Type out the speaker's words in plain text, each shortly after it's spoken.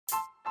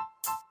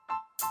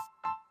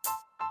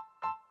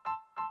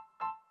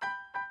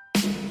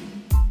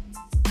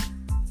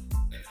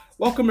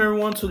Welcome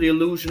everyone to the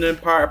Illusion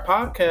Empire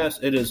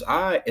podcast. It is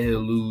I,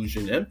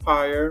 Illusion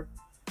Empire.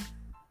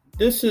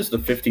 This is the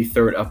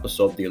 53rd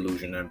episode of the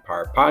Illusion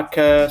Empire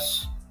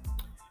podcast.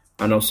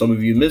 I know some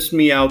of you missed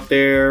me out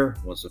there.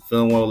 Wasn't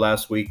feeling well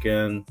last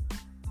weekend,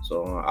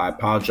 so I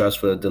apologize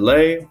for the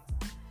delay. To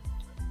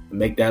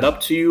make that up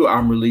to you,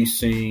 I'm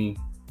releasing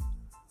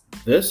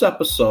this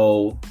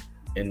episode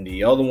and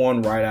the other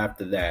one right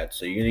after that.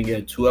 So you're going to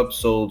get 2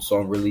 episodes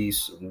on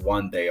release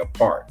one day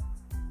apart.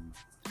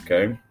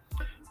 Okay?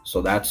 So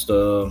that's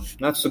the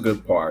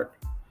good part.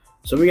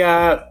 So we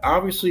got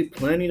obviously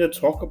plenty to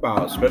talk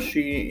about,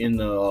 especially in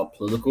the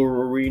political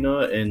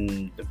arena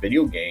and the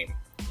video game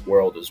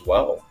world as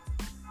well.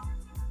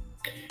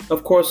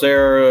 Of course,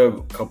 there are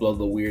a couple of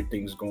the weird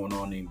things going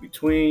on in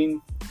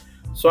between.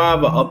 So I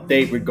have an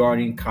update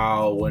regarding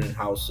Kyle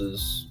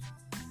Rittenhouse's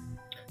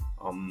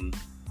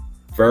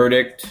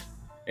verdict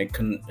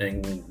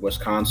in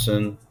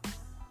Wisconsin.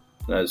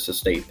 That's a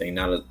state thing,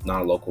 not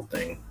a local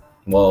thing.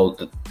 Well,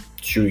 the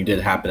shooting did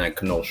happen at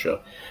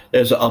Kenosha.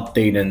 There's an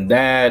update in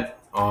that,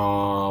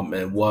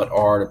 and what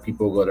are the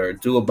people going to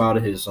do about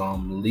it, his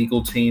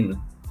legal team.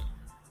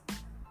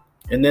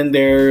 And then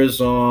there's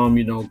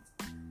Governor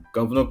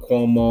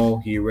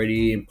Cuomo. He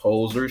already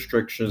imposed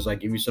restrictions. I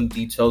give you some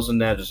details in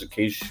that just in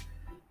case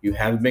you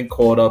haven't been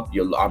caught up.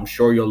 I'm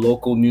sure your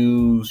local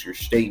news, your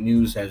state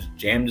news has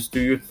jammed this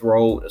through your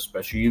throat,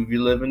 especially if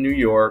you live in New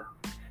York.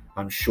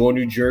 I'm sure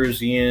New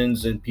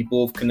Jerseyans and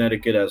people of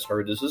Connecticut has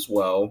heard this as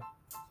well.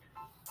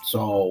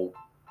 So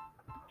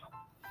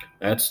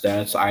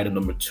that's item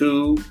number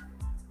 2.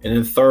 And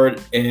then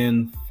third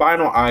and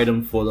final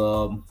item for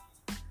the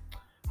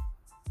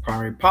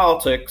primary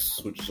politics,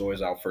 which is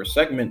always our first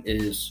segment,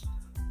 is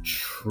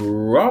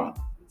Trump's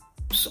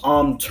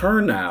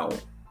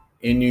turnout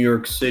in New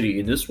York City.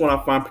 And this one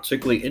I find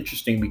particularly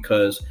interesting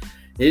because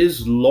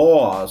his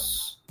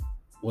loss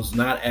was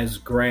not as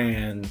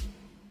grand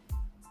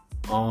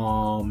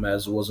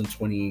as it was in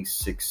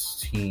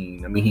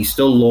 2016. I mean, he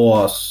still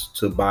lost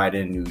to Biden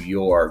in New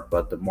York,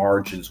 but the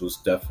margins was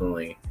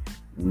definitely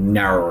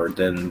narrower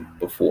than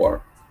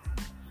before.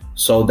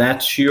 So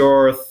that's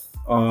your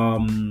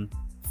 3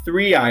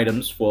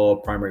 items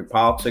for primary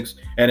politics.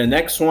 And the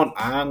next one,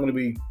 I'm gonna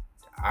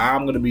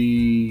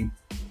be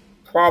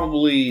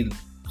probably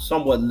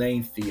somewhat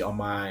lengthy on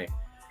my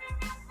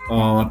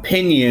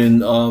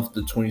opinion of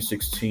the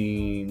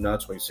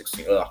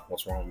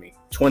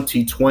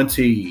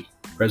 2020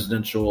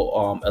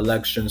 presidential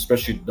election,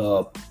 especially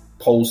the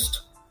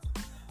post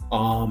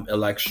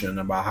election,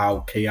 about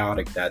how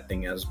chaotic that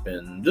thing has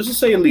been. Just to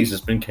say at least,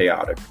 it's been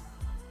chaotic.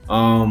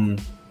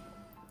 And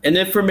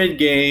then for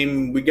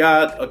mid-game, we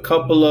got a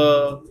couple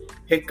of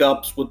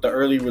hiccups with the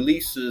early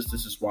releases.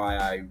 This is why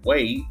I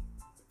wait,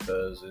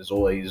 because there's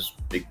always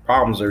big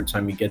problems every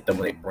time you get them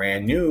when they're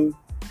brand new.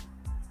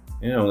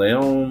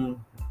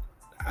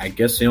 I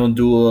guess they don't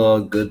do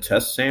a good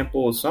test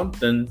sample or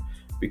something,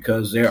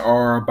 because there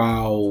are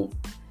about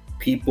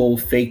people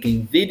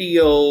faking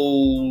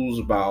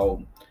videos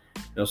about,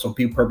 some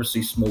people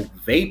purposely smoke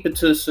vape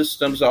into the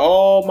systems.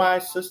 Oh, my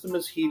system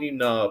is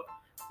heating up.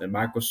 And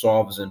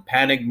Microsoft is in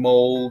panic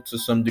mode to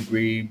some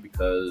degree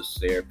because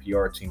their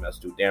PR team has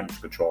to do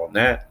damage control on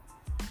that.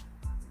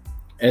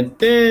 And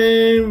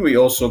then we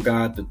also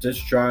got the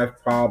disk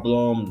drive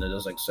problem that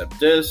doesn't accept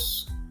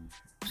disk.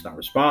 It's not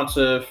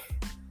responsive,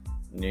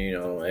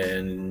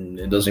 and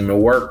it doesn't even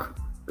work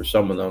for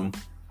some of them.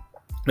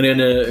 And then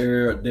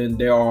there are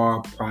there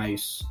are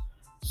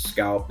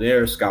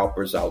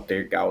scalpers out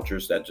there,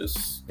 gougers that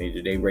just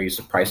they raise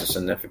the prices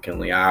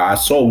significantly. I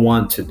saw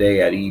one today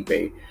at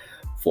eBay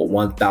for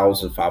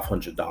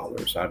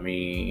 $1,500. I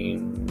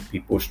mean,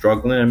 people are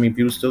struggling. I mean,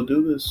 people still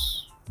do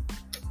this.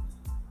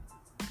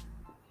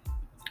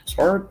 It's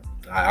hard.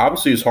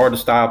 Obviously, it's hard to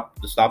stop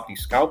these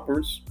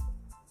scalpers.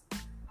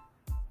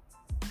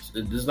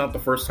 This is not the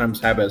first time it's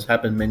happened. It's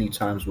happened many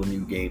times when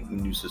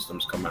new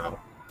systems come out.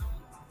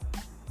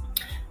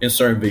 In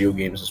certain video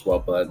games as well,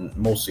 but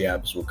mostly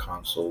happens with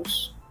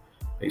consoles,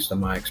 based on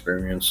my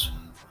experience.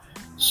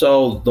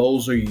 So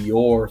those are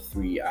your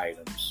 3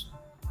 items: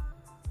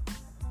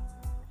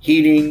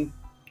 heating,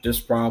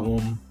 disk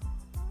problem,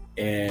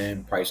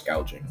 and price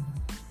gouging.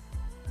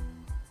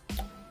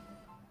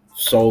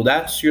 So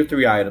that's your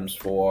 3 items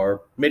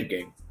for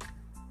mid-game.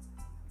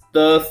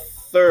 The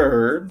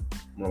third,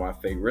 one of my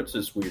favorites,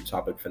 is Weird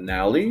Topic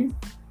Finale.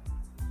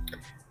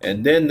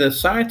 And then the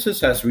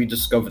scientist has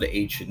rediscovered the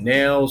ancient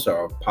nails that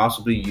are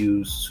possibly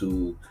used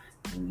to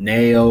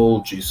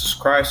nail Jesus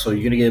Christ. So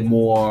you're going to get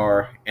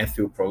more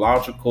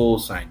anthropological,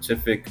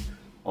 scientific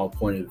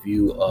point of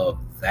view of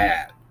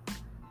that.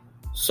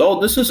 So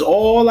this is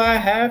all I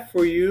have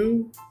for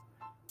you.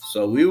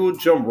 So we will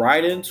jump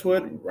right into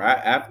it right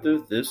after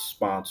this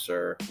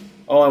sponsor.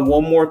 Oh, and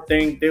one more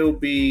thing. There will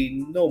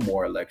be no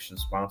more election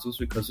sponsors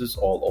because it's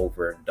all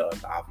over and done,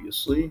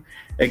 obviously.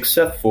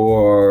 Except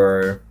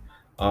for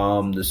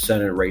the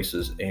Senate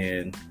races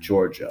in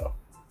Georgia.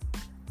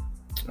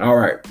 All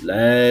right,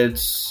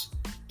 let's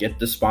get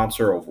the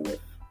sponsor over with.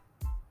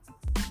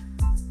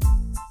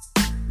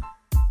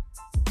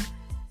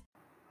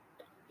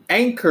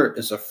 Anchor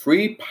is a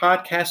free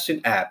podcasting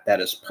app that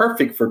is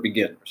perfect for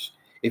beginners.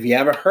 If you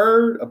haven't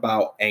heard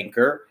about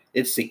Anchor,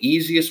 it's the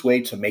easiest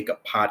way to make a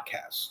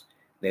podcast.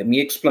 Let me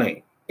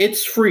explain.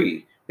 It's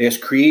free. There's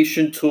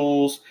creation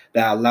tools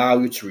that allow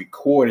you to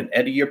record and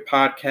edit your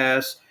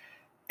podcast.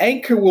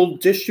 Anchor will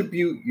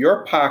distribute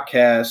your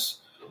podcast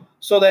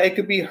so that it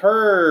could be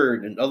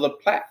heard in other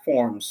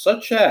platforms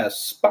such as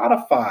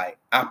Spotify,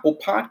 Apple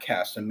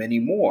Podcasts, and many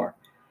more.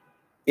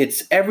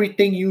 It's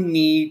everything you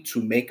need to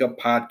make a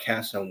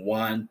podcast in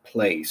one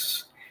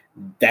place.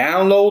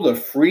 Download the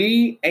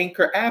free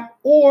Anchor app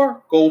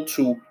or go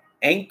to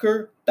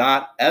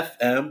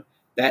anchor.fm.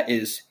 That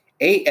is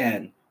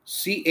ANCHOR.FM.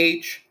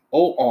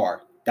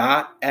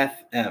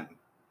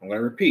 I'm going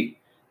to repeat.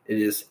 It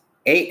is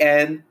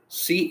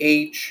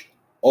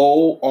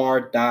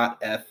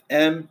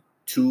ANCHOR.FM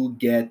to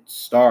get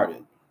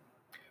started.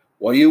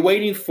 What are you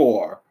waiting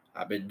for?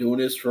 I've been doing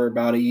this for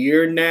about a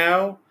year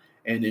now.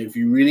 And if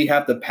you really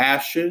have the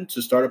passion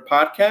to start a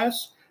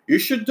podcast, you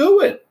should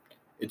do it.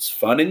 It's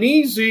fun and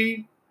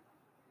easy.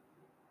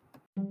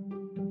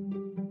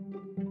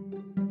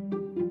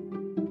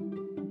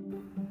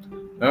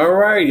 All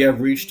right, you have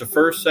reached the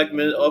first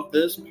segment of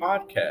this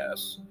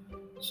podcast.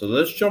 So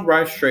let's jump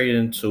right straight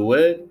into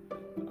it.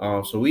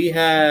 So we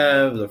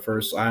have the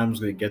first item. I'm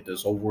going to get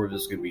this over.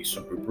 This is going to be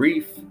super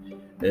brief.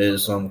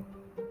 Is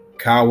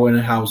Kyle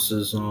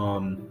Rittenhouse's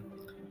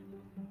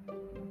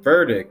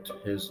verdict,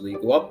 his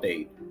legal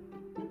update.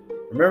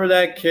 Remember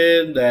that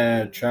kid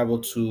that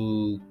traveled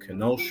to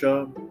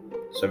Kenosha,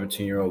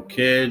 17-year-old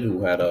kid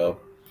who had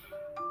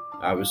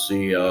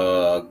obviously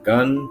a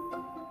gun,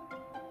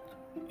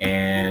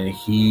 and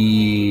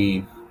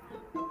he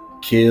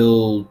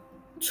killed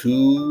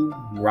 2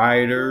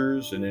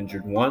 rioters and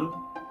injured 1.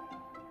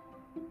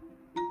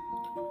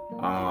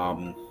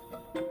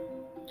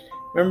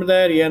 Remember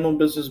that? He had no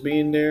business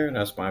being there.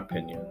 That's my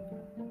opinion.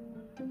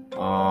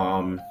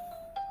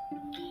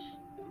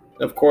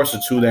 Of course,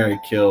 the 2 that he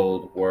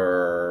killed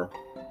were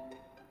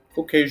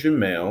Caucasian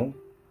male.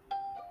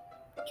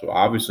 So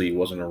obviously he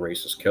wasn't a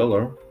racist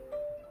killer.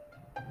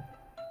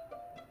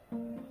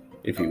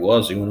 If he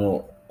was, he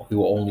will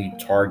only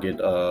target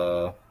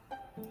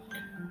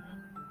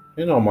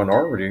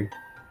minority.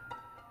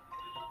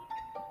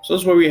 So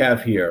that's what we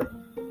have here.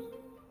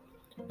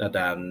 Not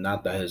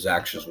that his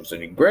actions was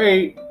any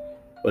great,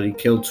 but he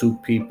killed 2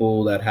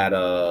 people that had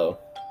a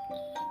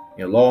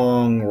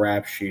long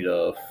rap sheet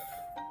of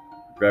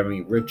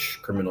very rich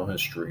criminal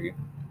history.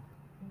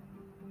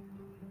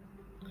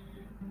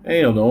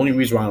 And the only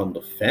reason why I don't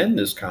defend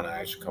this kind of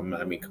action, come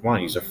on,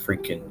 he's a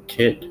freaking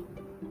kid.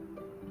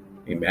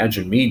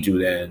 Imagine me do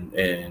that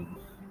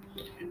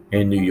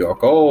in New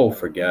York. Oh,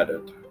 forget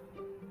it.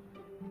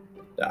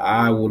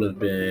 They would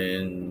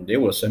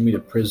have sent me to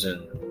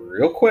prison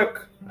real quick.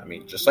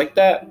 Just like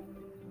that.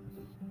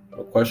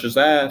 No questions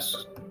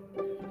asked.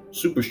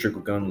 Super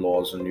strict gun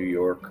laws in New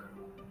York.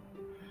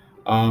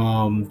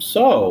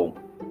 So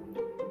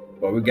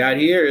what we got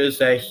here is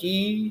that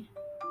he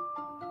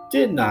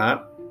did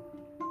not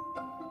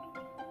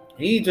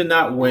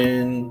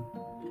win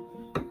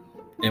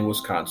in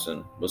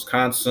Wisconsin.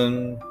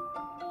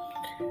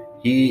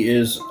 He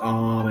is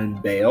in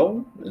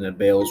bail, and the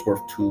bail is worth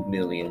 $2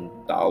 million.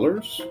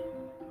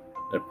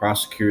 The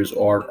prosecutors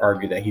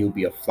argue that he'll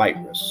be a flight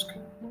risk.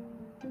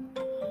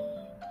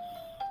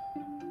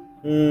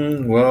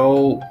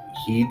 Well,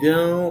 he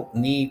don't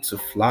need to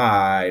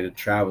fly to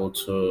travel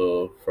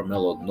from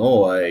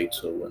Illinois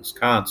to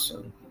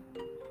Wisconsin.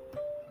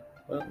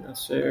 Well,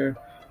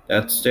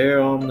 that's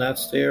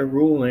their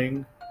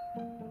ruling.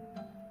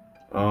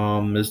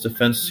 His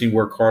defense team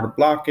worked hard to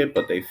block it,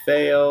 but they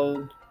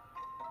failed.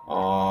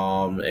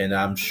 And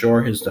I'm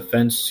sure his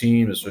defense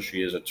team,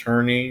 especially his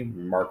attorney,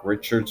 Mark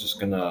Richards, is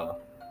gonna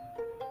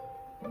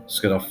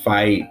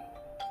fight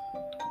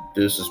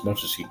this as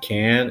much as he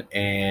can,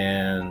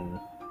 and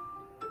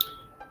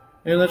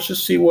let's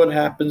just see what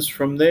happens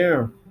from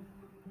there.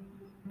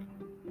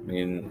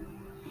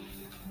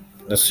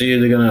 Let's see if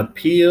they're gonna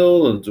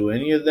appeal or do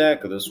any of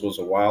that, because this was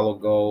a while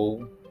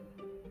ago,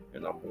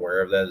 and I'm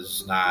aware of that.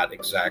 This is not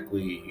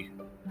exactly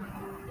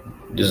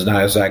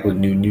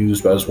new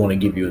news, but I just want to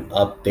give you an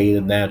update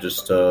on that,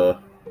 just to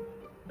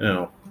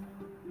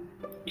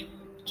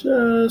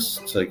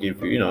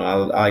give you, I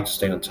like to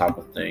stay on top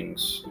of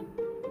things.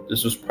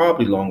 This was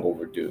probably long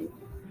overdue.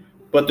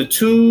 But the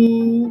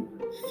 2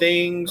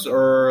 things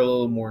are a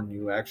little more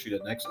new. Actually,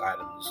 the next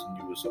item is the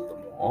newest of them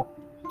all.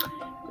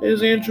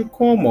 Is Andrew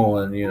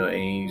Cuomo, and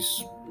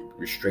he's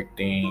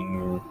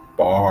restricting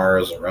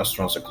bars and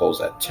restaurants that close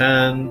at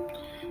 10.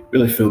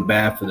 Really feel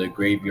bad for the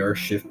graveyard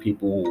shift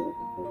people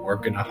who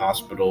work in the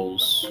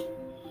hospitals,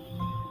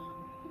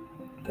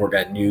 work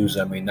at news.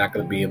 Not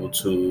going to be able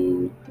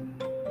to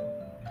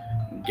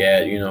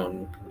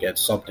get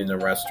something in a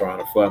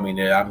restaurant or food.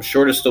 I'm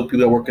sure there's still people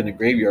that work in the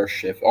graveyard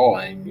shift.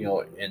 And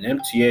in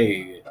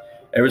MTA,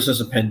 ever since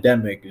the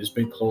pandemic, it's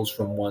been closed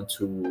from 1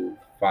 to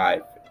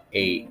 5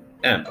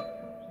 a.m.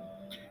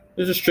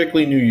 This is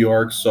strictly New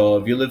York, so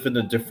if you live in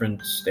a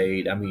different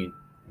state, what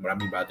I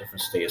mean by a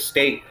different state, a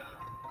state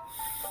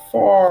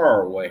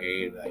far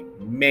away, like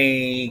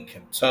Maine,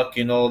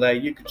 Kentucky, and all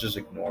that, you could just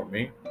ignore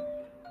me.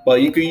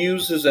 But you could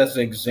use this as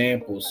an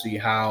example, see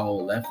how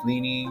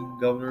left-leaning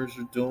governors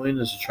are doing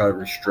is to try to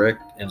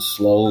restrict and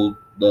slow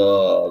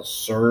the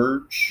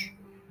surge.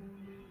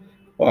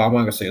 Well, I'm not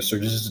gonna say a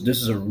surge.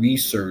 This is a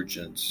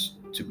resurgence,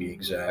 to be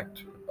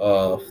exact,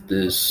 of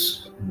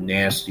this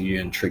nasty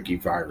and tricky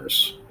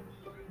virus.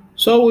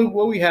 So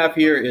what we have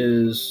here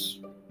is,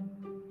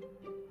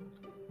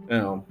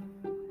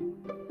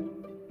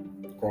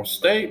 across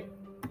state,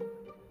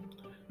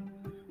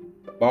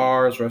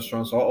 bars,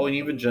 restaurants, and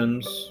even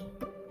gyms.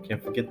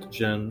 Can't forget the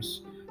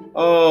gyms.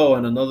 Oh,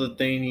 and another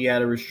thing he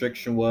had a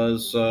restriction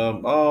was,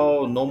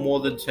 no more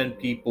than 10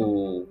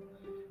 people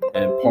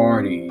and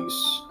parties.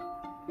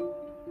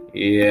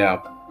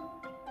 Yeah.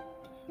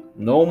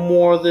 No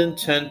more than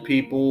 10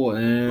 people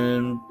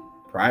in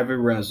private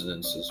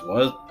residences.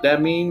 What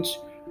that means?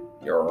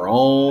 Your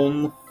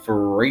own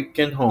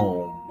freaking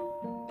home.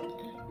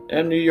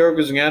 And New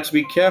Yorkers are gonna have to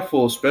be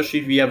careful, especially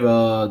if you have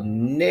a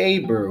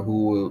neighbor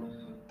who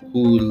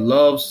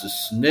loves to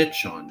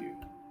snitch on you,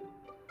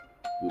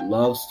 who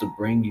loves to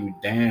bring you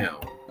down.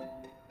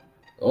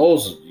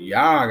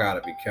 Y'all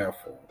gotta be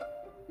careful.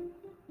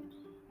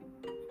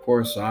 Of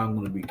course, I'm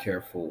gonna be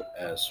careful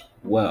as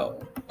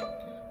well.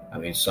 I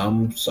mean,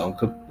 some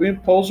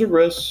could pose a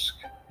risk.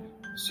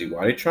 See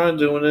why they're trying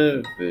to do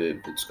it.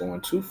 If it's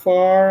going too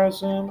far,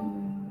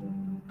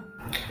 some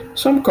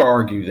could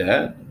argue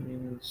that.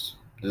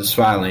 This is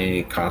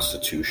violating the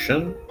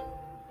Constitution.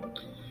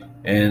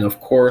 And of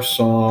course,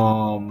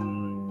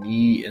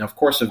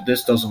 if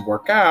this doesn't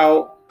work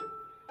out,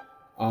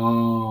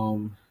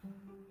 and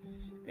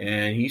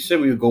he said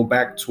we would go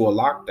back to a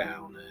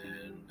lockdown.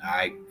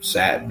 I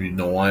sat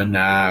knowing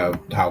how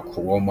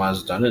Cuomo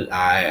has done it.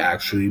 I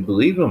actually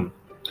believe him.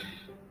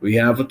 We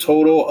have a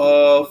total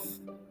of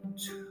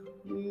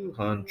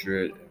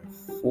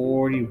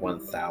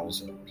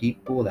 241,000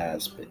 people that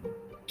has been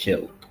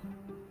killed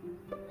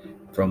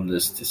from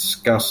this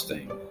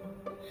disgusting.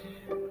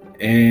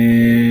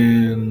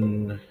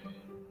 And,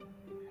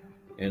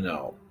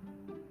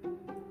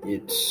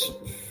 it's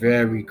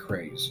very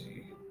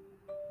crazy.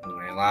 I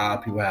mean, a lot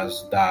of people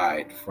has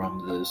died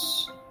from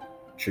this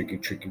tricky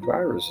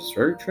virus. It's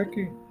very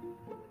tricky.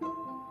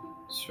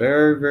 It's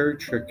very, very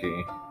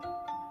tricky.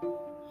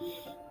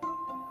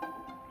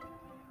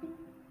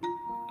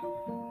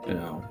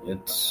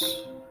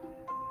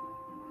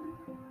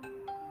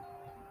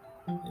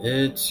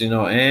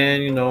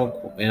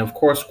 And of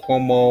course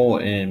Cuomo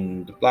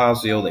and de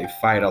Blasio, they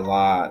fight a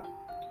lot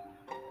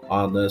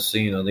on this.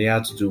 They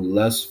had to do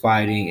less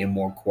fighting and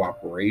more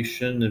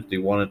cooperation if they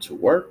wanted to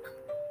work.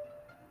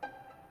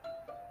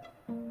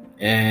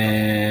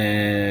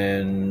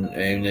 And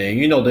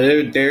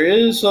there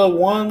is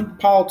one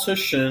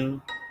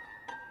politician,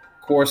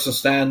 of course, in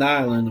Staten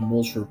Island, the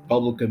most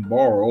Republican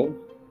borough.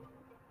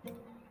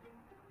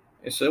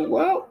 They said,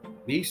 well,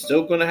 he's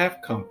still going to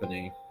have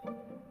company.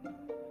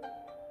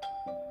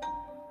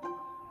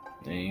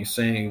 And he's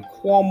saying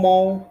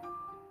Cuomo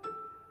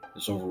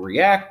is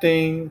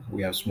overreacting.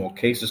 We have small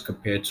cases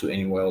compared to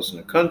anywhere else in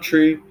the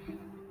country. And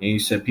he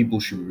said people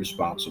should be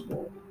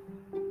responsible.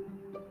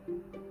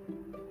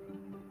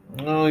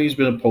 He's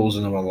been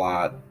opposing him a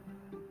lot.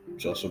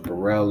 Joseph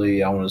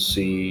Borelli, I want to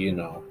see,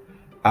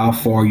 how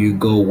far you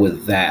go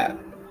with that.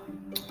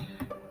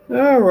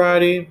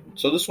 Alrighty.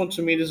 So this one,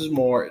 to me, this is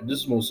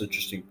the most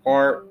interesting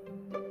part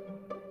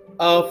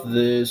of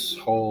this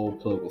whole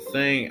political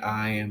thing.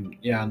 I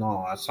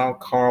sound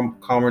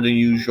calmer than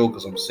usual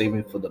because I'm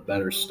saving for the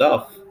better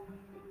stuff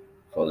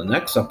for the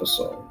next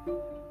episode.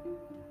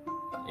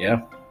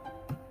 Yeah.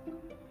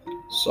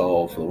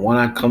 So for the one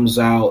that comes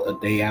out a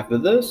day after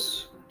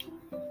this,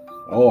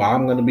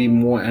 I'm going to be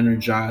more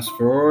energized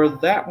for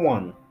that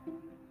one.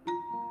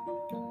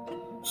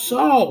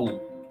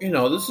 So,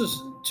 this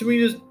is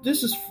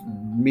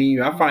me.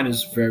 I find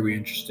this very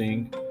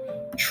interesting.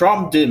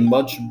 Trump did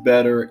much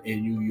better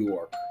in New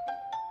York.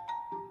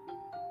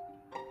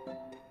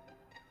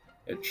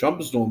 And Trump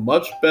is doing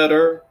much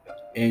better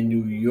in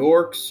New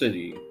York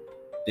City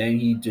than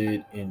he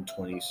did in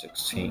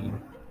 2016.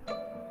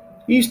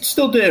 He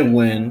still didn't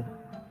win.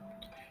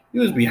 He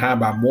was behind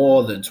by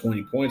more than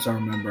 20 points, I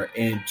remember,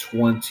 in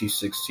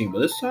 2016. But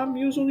this time,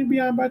 he was only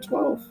behind by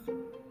 12.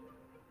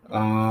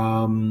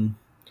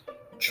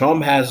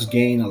 Trump has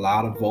gained a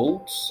lot of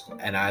votes,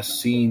 and I've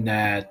seen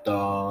that.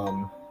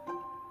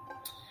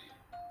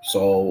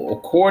 So,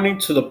 according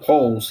to the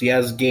polls, he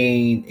has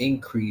gained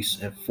increase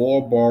in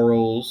 4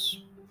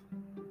 boroughs,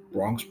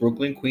 Bronx,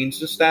 Brooklyn, Queens,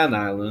 and Staten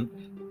Island,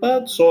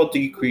 but saw a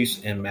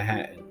decrease in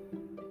Manhattan.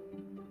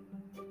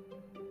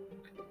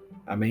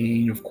 I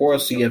mean, of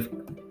course, he have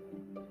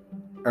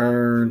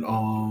earned,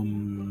 I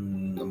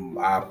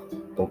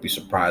don't be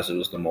surprised it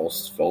was the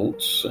most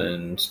votes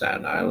in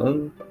Staten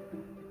Island.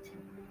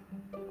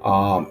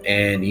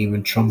 And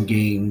even Trump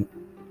gained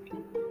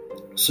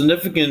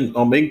significant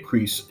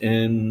increase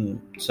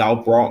in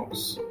South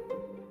Bronx.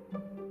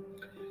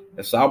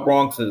 The South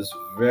Bronx is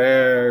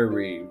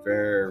very,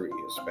 very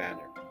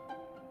Hispanic.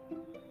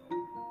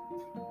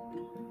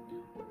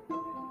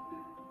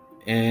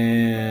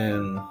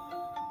 And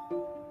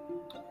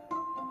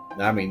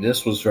I mean,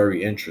 this was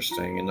very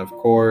interesting. And of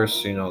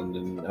course,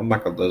 I'm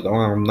not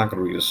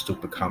gonna read a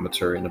stupid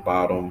commentary in the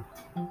bottom.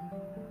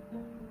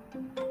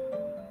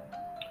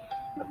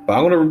 But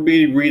I'm gonna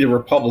read a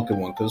Republican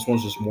one because this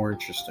one's just more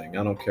interesting.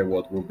 I don't care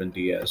what Ruben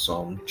Diaz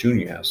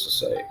Jr. has to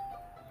say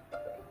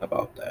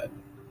about that.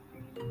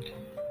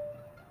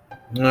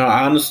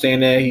 I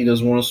understand that he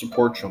doesn't want to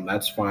support Trump.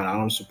 That's fine. I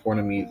don't support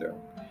him either.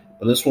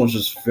 But this one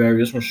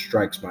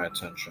strikes my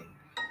attention.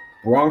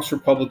 Bronx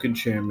Republican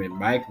Chairman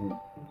Mike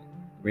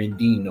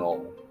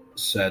Rendino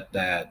said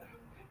that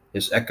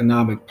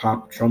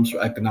Trump's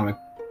economic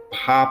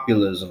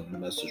populism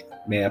message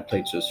may have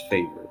played to his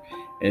favor.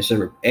 And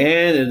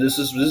this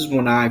is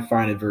when I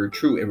find it very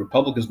true. And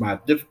Republicans might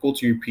have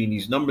difficulty repeating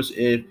these numbers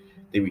if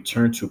they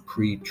return to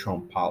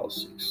pre-Trump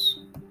policies.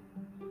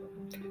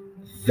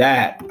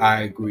 That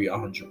I agree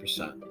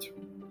 100%.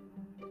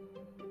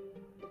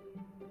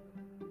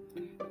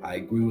 I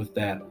agree with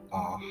that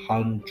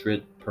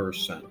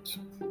 100%.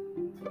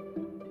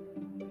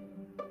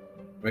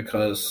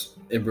 Because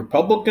if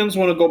Republicans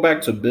want to go back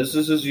to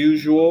business as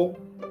usual,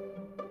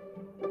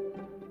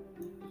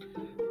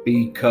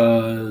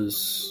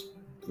 because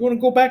if you want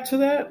to go back to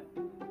that,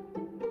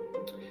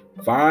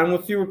 fine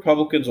with you,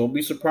 Republicans. Don't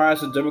be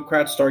surprised if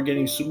Democrats start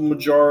getting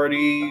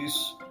supermajorities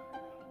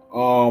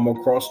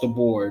across the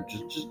board.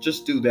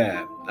 Just do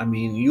that. I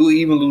mean, you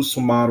even lose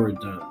some moderate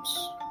Dems.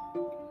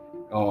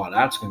 Oh,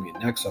 that's gonna be the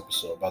next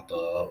episode about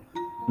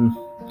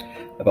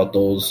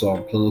those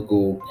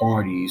political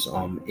parties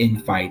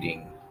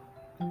infighting.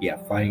 Yeah,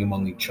 fighting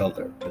among each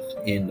other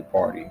within the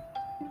party.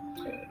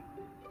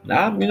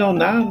 Not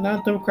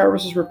Democrat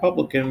versus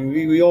Republican.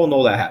 We all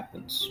know that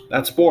happens.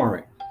 That's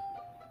boring,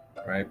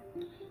 right?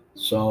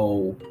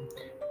 So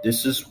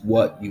this is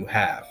what you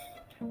have.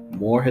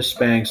 More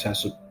Hispanics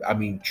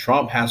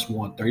Trump has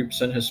won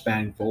 30%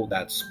 Hispanic vote.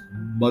 That's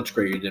much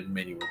greater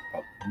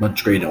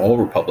than all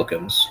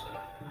Republicans.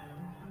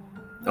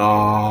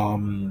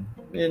 And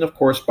of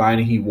course,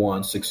 Biden, he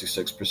won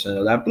 66%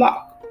 of that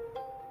block.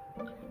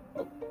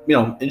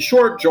 In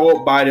short,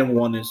 Joe Biden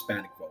won the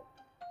Hispanic vote.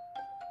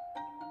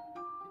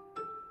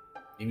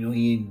 Even though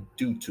he didn't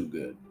do too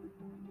good.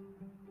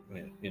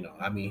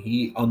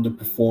 He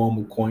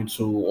underperformed according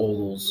to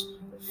all those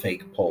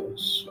fake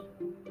polls.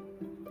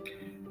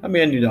 I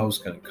knew that was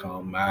going to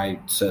come. I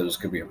said it was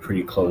going to be a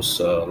pretty close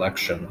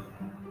election.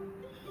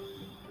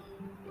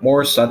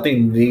 Morris, I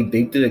think they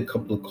did a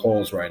couple of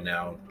calls right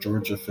now.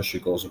 Georgia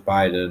officially goes to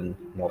Biden.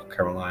 North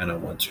Carolina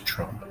went to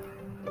Trump.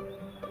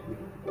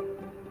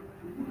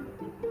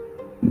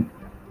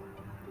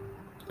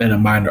 And a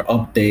minor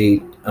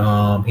update,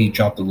 he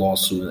dropped a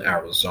lawsuit in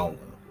Arizona.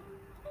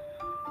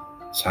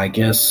 So I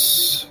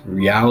guess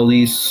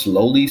reality is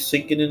slowly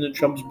sinking into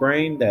Trump's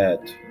brain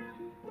that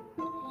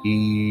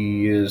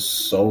he is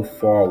so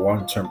far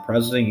one-term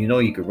president. He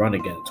could run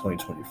again in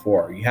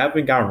 2024. You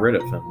haven't gotten rid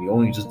of him. You're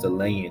only just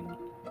delaying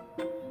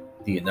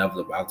the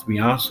inevitable. I have to be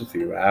honest with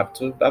you. I have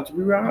to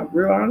be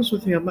real honest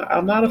with you.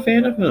 I'm not a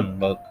fan of him,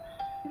 but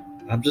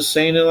I'm just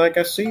saying it like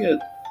I see it.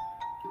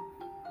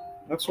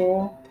 That's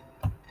all.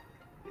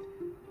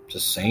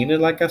 Just saying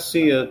it like I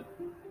see it.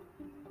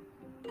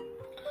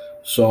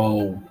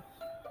 So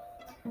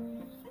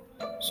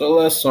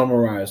let's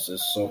summarize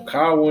this. So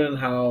Kyle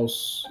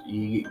Rittenhouse,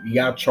 he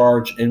got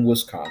charged in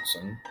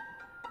Wisconsin,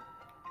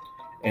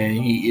 and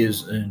he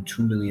is in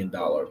 $2 million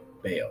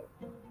bail.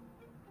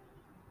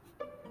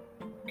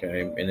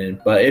 Okay,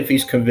 but if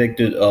he's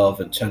convicted of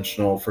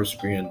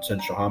first-degree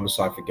intentional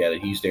homicide, forget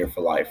it. He's there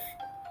for life.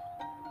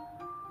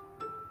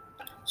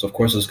 So of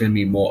course, there's going to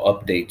be more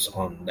updates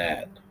on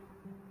that.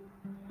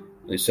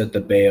 They set the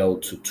bail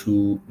to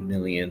 $2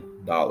 million.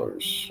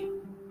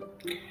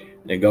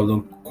 Then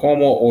Governor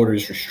Cuomo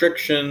orders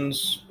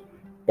restrictions.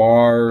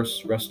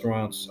 Bars,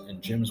 restaurants,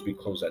 and gyms be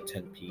closed at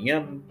 10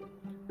 p.m.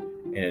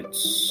 And it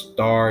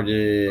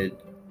started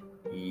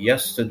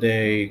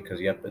yesterday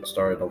because, it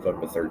started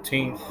November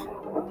 13th.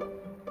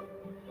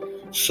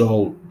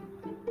 So,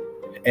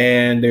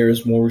 and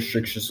there's more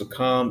restrictions to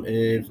come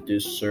if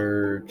this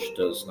surge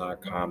does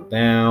not calm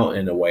down.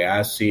 And the way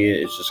I see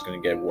it, it's just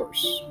going to get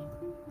worse.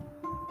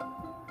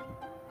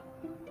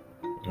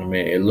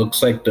 It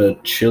looks like the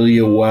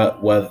chillier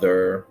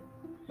weather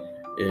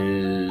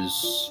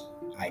is,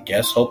 I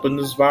guess, helping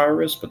this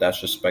virus, but that's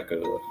just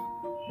speculative.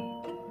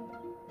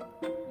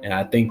 And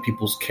I think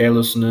people's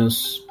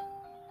carelessness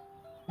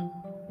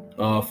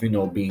of,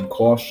 being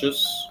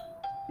cautious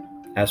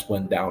has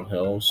went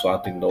downhill. So I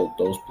think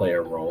those play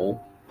a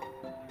role.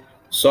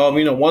 So,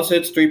 once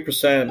it hits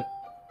 3%,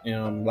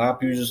 a lot of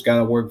people just got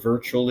to work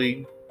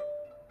virtually.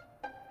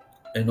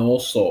 And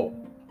also,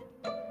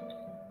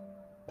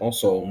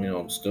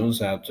 students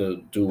have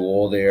to do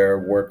all their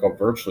work up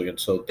virtually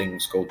until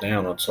things go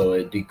down, until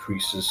it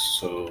decreases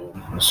to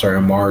a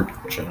certain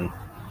margin.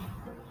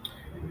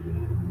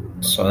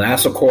 So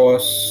that's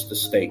across the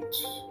state.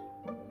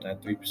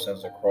 That 3%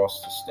 is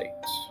across the state.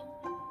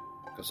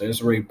 Because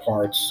there's already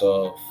parts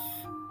of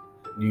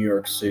New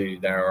York City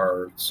that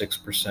are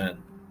 6%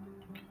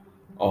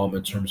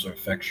 in terms of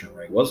infection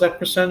rate. What's that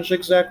percentage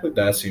exactly?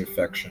 That's the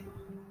infection.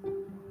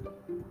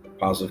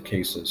 Positive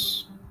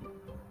cases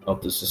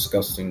of this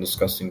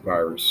disgusting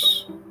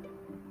virus.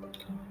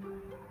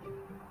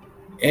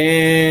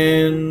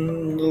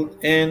 And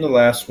the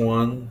last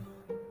one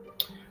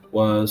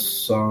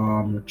was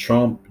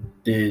Trump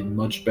did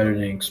much better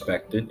than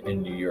expected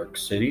in New York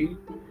City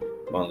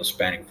on the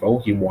Hispanic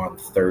vote. He won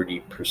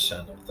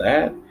 30% of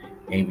that,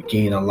 and he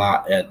gained a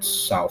lot at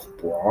South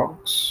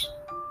Bronx.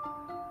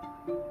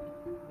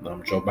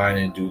 Joe Biden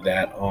didn't do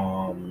that.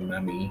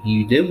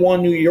 He did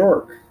win New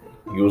York.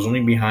 He was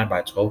only behind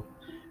by 12.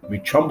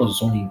 Trump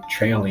was only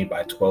trailing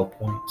by 12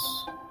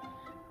 points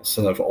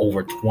instead of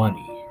over 20.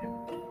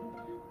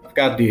 I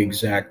forgot the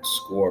exact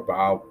score, but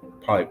I'll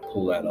probably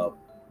pull that up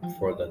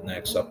for the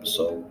next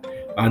episode.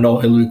 I know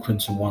Hillary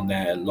Clinton won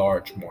that at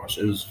large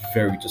margin. It was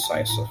very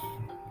decisive.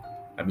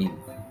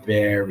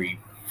 Very,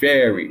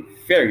 very,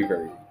 very,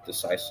 very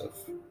decisive.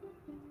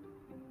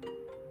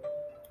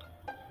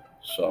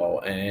 So,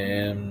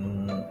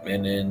 and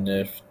then in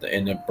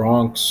the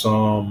Bronx,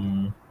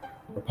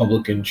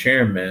 Republican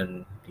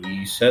chairman,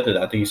 he said it.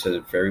 I think he said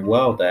it very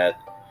well that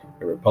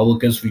the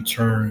Republicans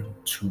return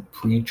to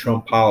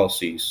pre-Trump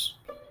policies.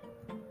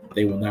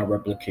 They will not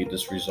replicate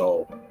this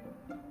result.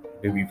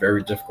 It will be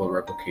very difficult to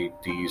replicate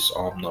these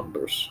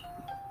numbers.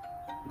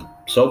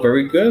 So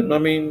very good. I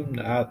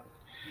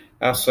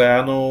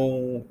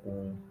know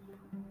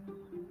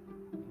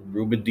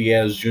Ruben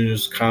Diaz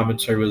Jr.'s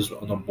commentary was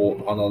on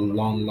the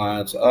long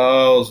lines.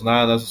 Oh, it's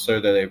not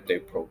necessary that they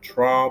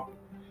pro-Trump,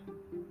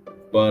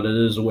 but it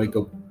is a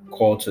wake-up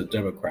call to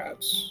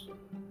Democrats.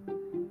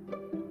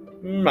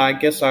 I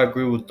guess I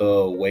agree with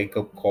the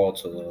wake-up call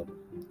to the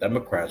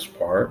Democrats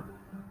part.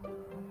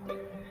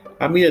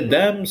 The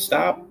Dems,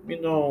 stop,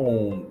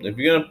 if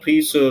you're going to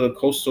please the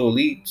coastal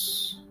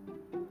elites,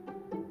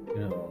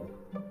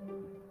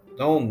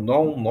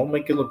 don't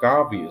make it look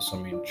obvious.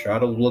 Try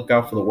to look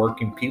out for the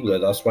working people.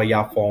 That's why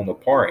y'all falling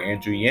apart.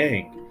 Andrew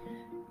Yang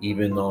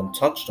even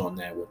touched on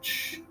that,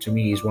 which to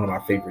me is one of my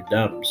favorite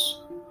Dems.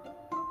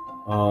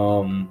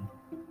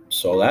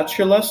 So that's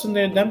your lesson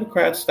there,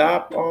 Democrats.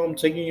 Stop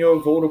taking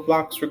your voter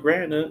blocks for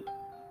granted.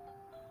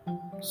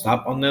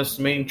 Stop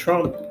underestimating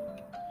Trump.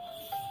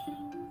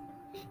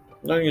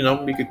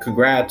 We could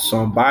congrats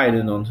on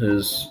Biden on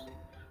his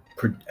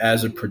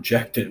as a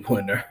projected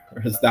winner.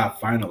 It's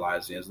not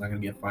finalized yet. It's not going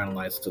to get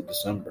finalized till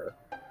December.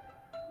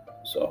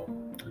 So,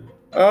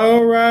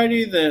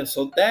 alrighty then.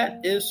 So that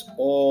is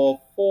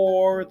all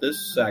for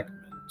this segment.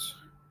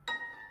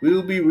 We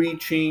will be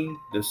reaching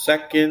the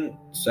second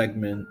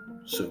segment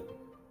soon.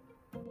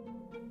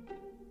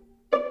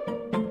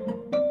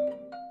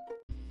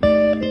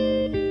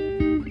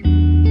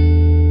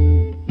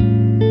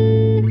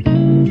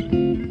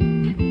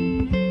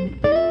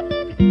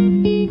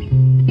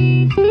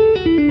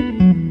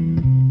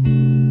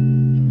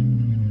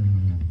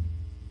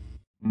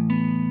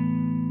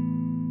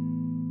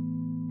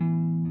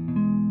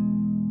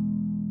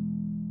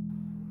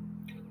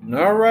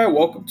 All right,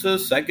 welcome to the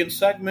second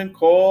segment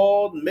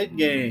called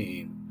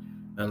Mid-Game.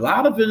 A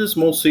lot of it is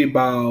mostly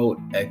about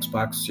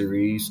Xbox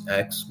Series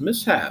X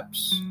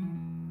mishaps.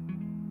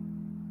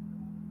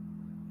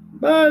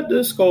 But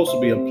this can also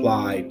be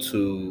applied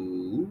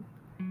to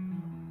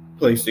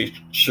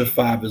PlayStation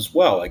 5 as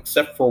well,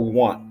 except for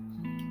one.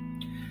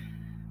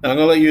 Now, I'm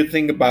going to let you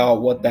think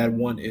about what that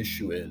one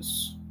issue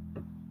is.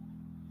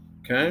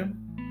 Okay?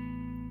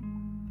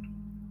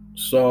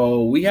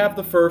 So, we have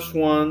the first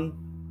one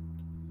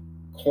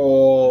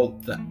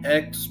called the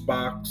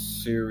Xbox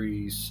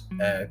Series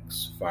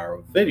X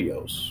viral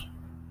videos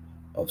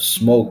of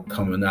smoke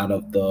coming out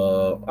of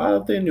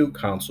the new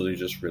console they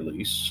just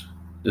released.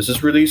 This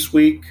is release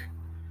week.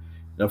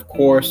 And of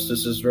course,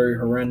 this is very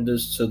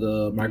horrendous to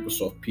the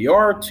Microsoft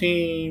PR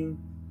team.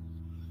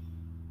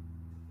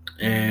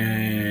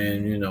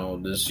 And,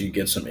 you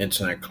get some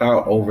internet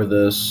clout over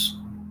this.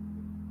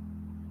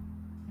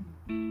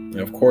 And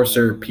of course,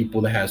 there are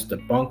people that has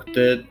debunked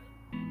it.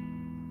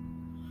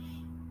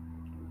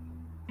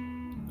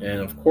 And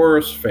of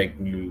course, fake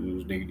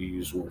news. They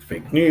use the word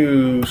fake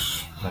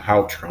news.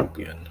 How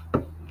Trumpian.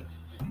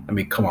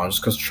 Come on,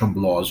 just because Trump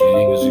laws, you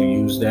think you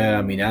use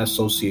that? That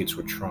associates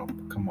with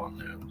Trump. Come on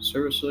now.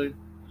 Seriously?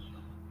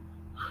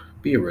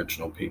 Be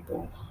original,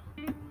 people.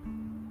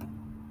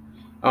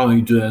 I don't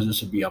even do that just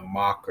to be a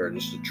mocker,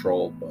 just a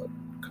troll, but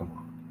come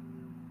on.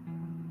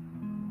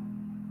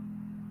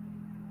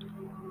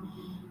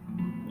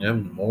 Yeah,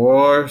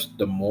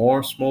 the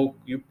more smoke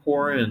you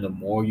pour in, the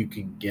more you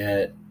can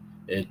get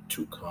it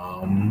to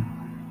come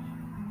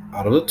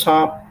out of the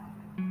top.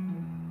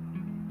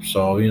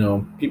 So,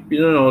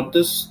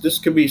 this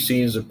could be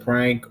seen as a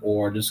prank,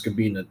 or this could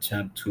be an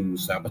attempt to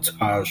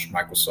sabotage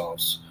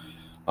Microsoft's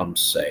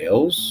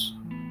sales.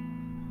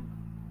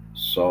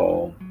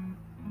 So,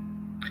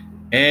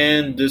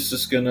 and this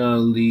is gonna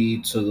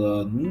lead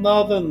to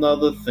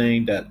another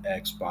thing that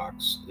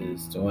Xbox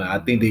is doing. I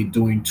think they're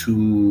doing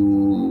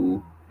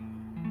to,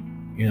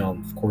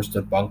 of course,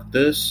 debunk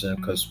this,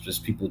 because there's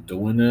people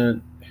doing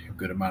it. a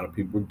good amount of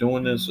people are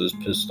doing this. Is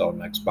pissed on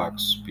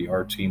Xbox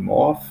VR team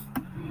off,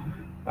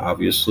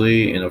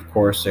 obviously, and of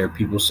course there are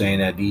people saying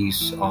that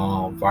these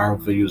viral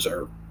videos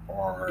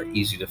are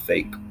easy to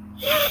fake.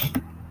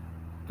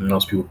 And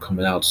those people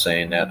coming out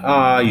saying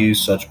that you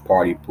such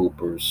party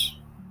poopers.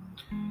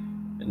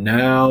 And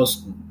now,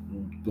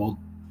 well,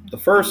 the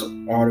first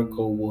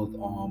article will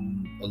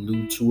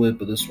allude to it,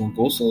 but this one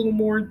goes a little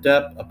more in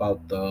depth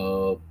about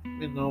the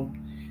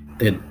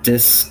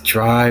disk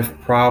drive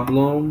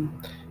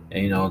problem.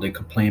 And they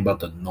complain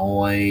about the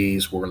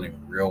noise whirling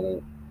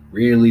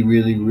really,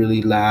 really,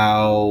 really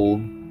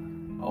loud.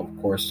 Of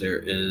course, there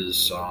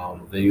is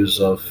videos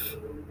of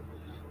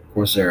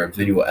course, there are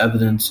video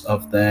evidence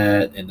of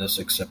that, and doesn't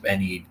accept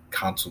any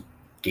console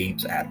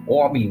games at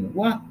all. I mean,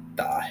 what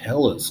the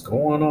hell is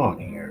going on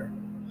here?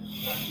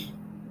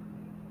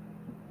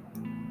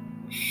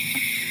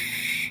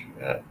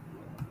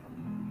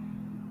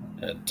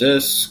 A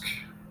disc,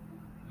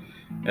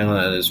 and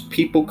there's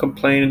people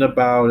complaining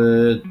about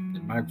it.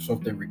 And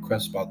Microsoft didn't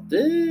request about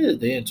this.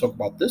 They didn't talk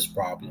about this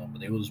problem,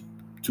 but they was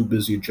too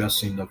busy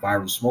addressing the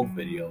viral smoke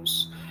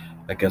videos.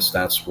 I guess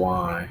that's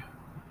why.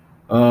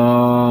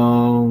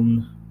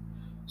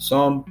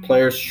 Some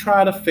players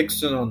try to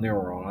fix it on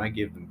their own. I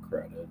give them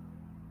credit.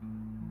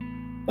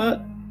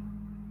 But,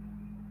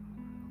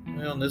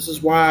 this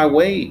is why I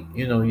wait.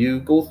 You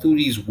go through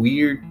these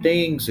weird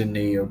things and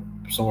they are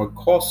somewhat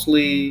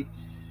costly. I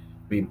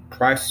mean,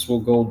 prices will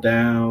go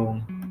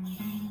down,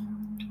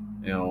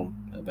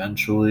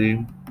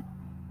 eventually.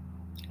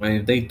 I mean,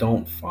 if they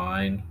don't,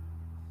 fine.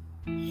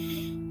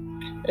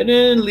 And then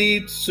it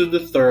leads to the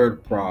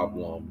third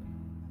problem.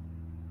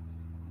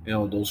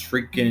 Those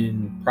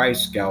freaking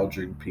price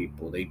gouging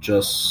people, they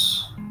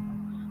just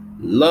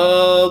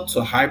love to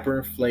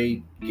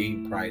hyperinflate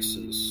game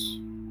prices.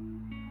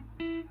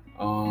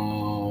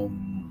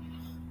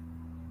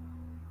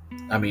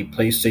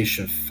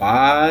 PlayStation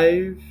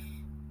 5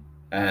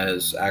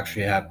 has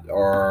actually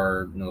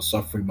are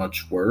suffering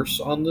much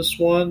worse on this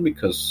one,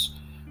 because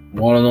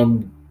one of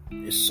them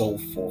is sold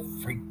for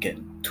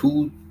freaking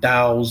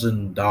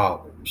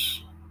 $2,000.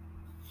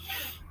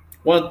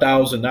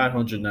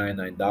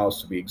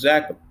 $1,999 to be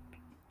exact.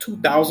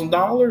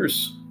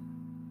 $2,000.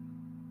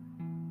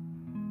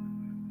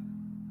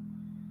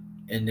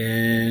 And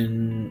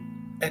then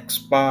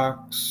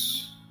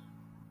Xbox,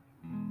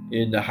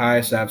 in the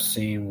highest I've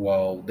seen,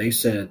 well, they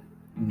said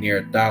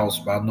near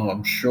 1,000, but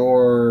I'm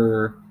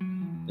sure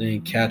they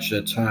didn't catch it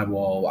at the time.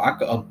 Well, I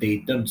could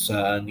update them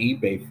on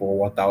eBay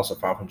for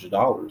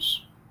 $1,500.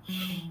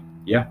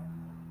 Yeah.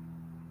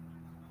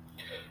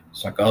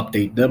 So I could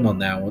update them on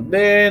that one.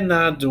 They're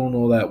not doing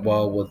all that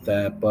well with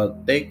that,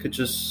 but they can.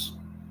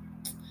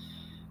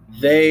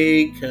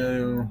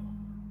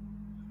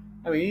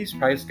 These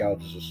price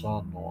gouges are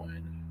so annoying.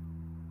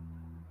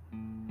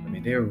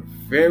 They're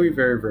very,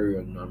 very, very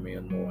annoying. I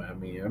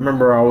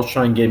remember I was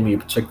trying to get me a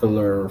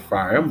particular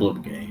Fire Emblem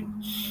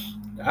game.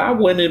 I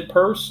went in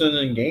person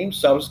in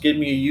GameStop. I was getting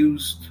me a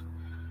used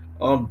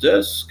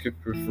disc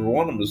for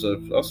one of them.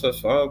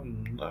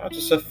 I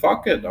just said,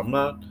 fuck it. I'm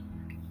going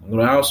to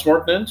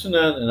outsmart the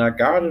internet, and I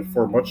got it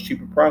for a much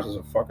cheaper price. I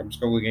said, fuck, I'm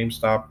just going to go to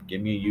GameStop,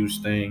 get me a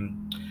used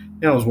thing.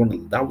 That was my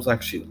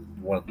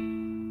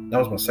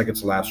second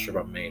to last trip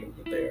I made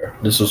over there.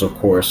 This was, of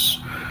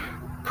course,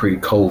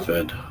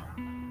 pre-COVID.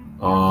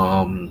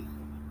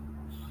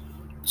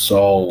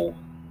 So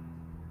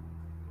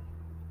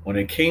when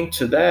it came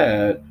to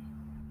that,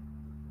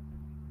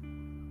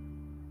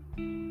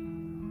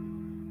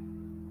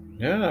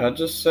 I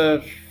just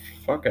said,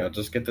 fuck it, I'll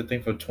just get the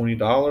thing for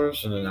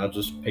 $20, and then I'll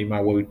just pay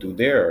my way through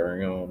there,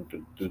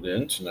 through the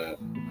internet.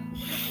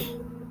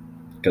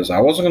 Because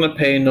I wasn't going to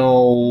pay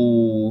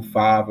no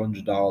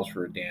 $500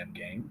 for a damn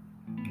game.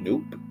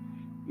 Nope.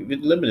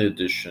 Even limited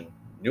edition.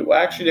 Nope.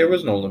 Actually, there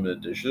was no limited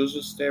edition. It was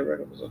just there.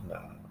 It was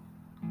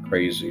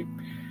crazy.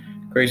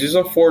 It's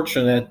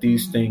unfortunate that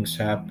these things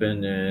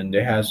happen, and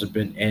there hasn't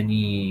been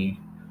any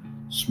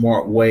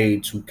smart way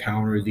to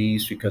counter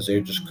these, because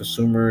they're just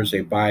consumers.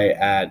 They buy it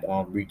at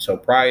retail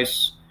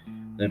price.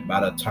 Then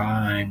by the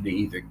time they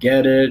either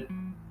get it,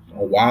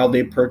 or while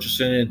they're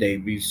purchasing it, they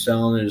be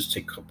selling it, just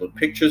take a couple of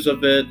pictures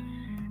of it,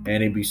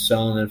 and they be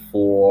selling it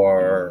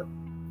for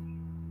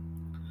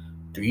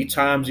 3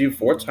 times, even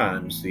 4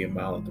 times the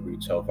amount of the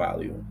retail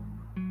value.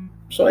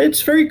 So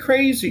it's very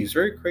crazy. It's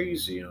very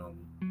crazy.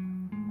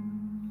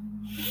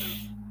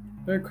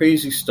 Very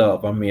crazy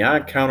stuff.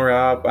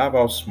 I've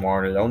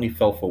outsmarted. I only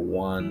fell for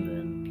one,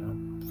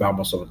 and I found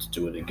myself to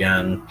do it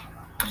again.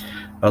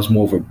 I was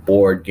more of a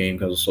board game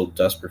because I was so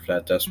desperate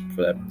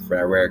for that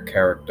rare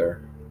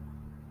character.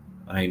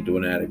 I ain't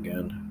doing that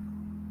again.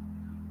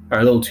 All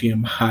right, a little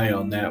TMI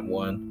on that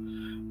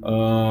one.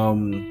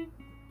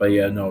 But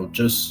yeah, no,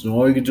 just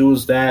all you can do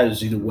is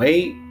either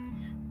wait.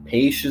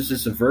 Patience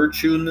is a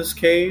virtue in this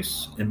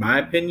case, in my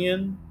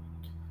opinion.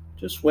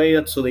 Just wait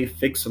until they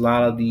fix a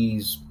lot of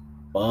these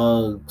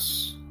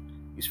bugs,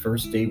 these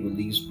first day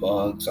release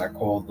bugs, I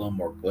call them,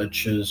 or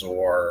glitches,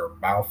 or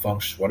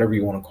malfunctions, whatever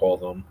you want to call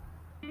them,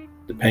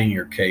 depending on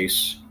your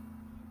case.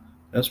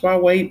 That's why I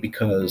wait,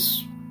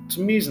 because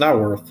to me, it's not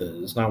worth it.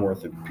 It's not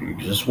worth it. You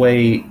just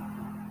wait.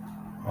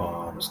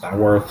 It's not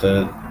worth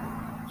it.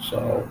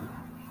 So,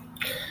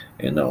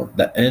 and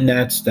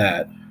that's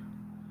that.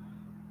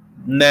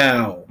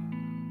 Now,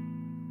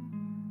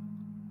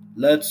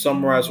 let's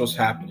summarize what's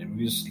happening.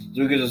 We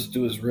can just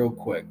do this real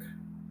quick.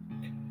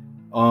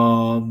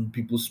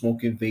 People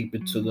smoking vape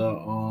into the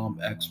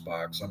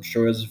Xbox. I'm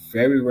sure it's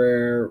very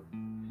rare,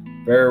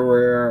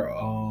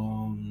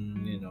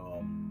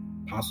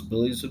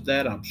 possibilities of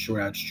that. I'm sure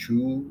that's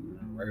true,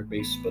 rare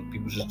basis, but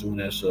people just doing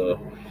this to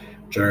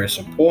generate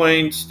some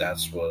points.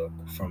 That's what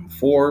from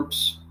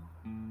Forbes.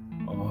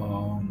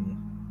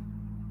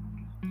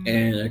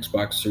 And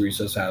Xbox Series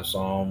does have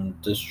some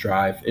disk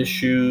drive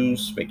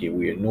issues, making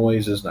weird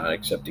noises, not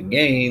accepting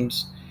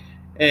games,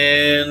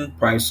 and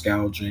price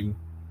gouging.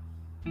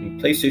 I mean,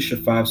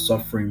 PlayStation 5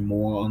 suffering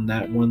more on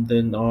that one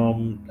than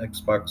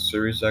Xbox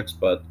Series X,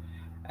 but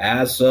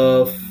as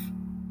of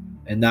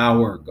an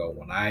hour ago,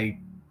 when I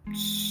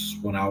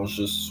was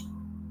just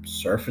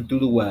surfing through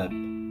the web,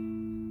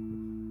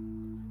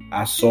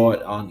 I saw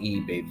it on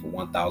eBay for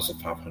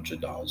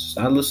 $1,500. It's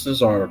not listed in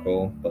this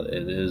article, but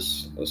it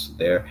is listed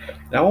there.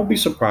 And I won't be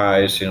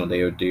surprised,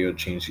 they'll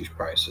change these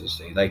prices.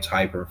 They like to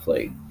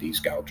hyperinflate these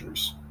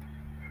gougers.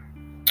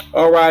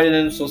 Alright,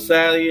 then, so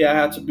sadly, I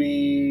had to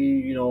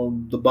be,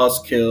 the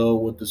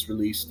buzzkill with this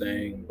release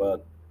thing,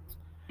 but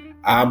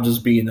I'm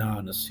just being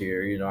honest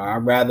here.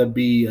 I'd rather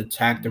be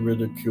attacked and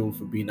ridiculed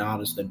for being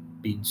honest than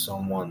being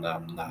someone that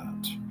I'm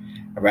not.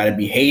 I'd rather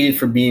be hated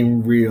for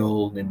being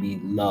real than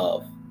being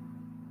loved.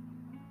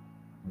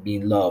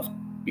 Being loved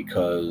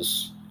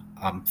because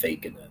I'm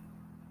faking it.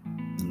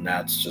 And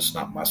that's just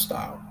not my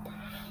style.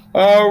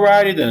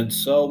 Alrighty then,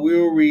 so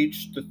we'll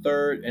reach the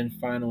third and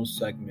final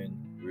segment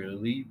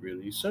really,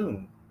 really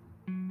soon.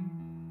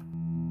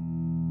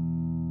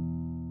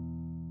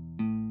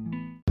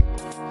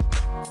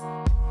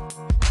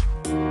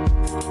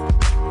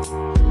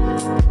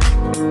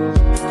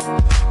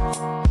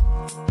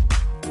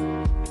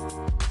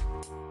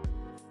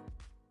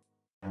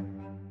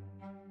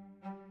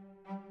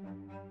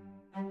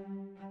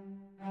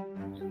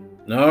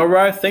 All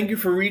right, thank you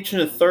for reaching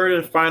the third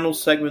and final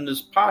segment of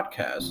this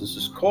podcast. This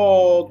is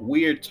called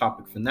Weird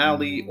Topic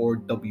Finale, or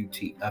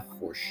WTF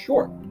for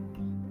short.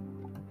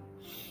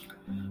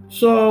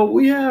 So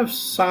we have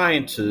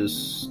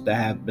scientists that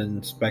have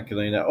been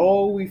speculating that,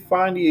 we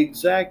find the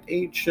exact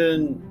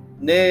ancient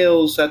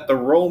nails that the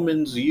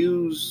Romans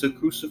used to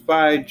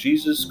crucify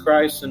Jesus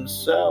Christ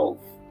himself.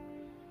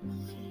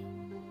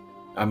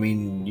 I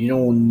mean, you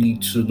don't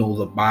need to know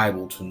the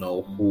Bible to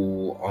know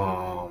who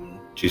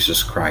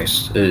Jesus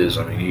Christ is.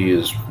 I mean, he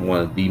is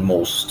one of the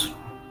most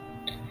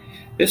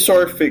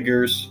historic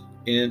figures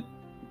in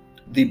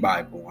the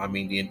Bible. I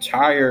mean, the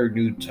entire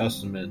New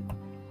Testament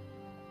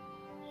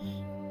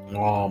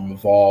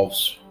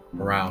revolves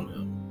around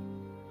him.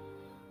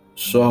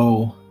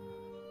 So,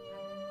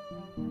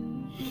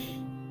 and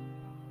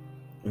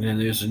then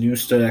there's a new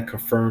study that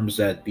confirms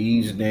that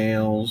these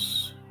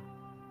nails,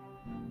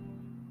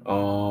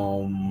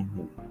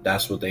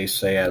 that's what they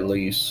say at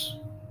least,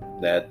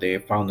 that they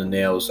found the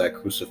nails that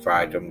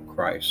crucified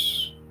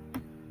Christ.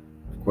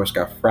 Of course,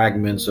 got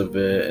fragments of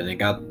it, and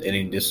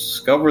they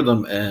discovered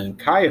them in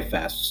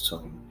Caiaphas'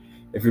 tomb.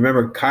 If you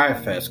remember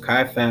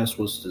Caiaphas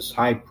was this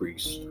high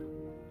priest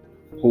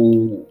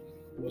who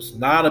was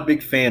not a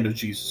big fan of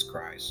Jesus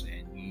Christ,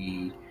 and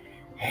he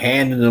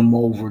handed him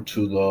over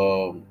to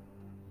the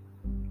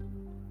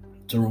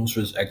Romans for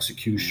his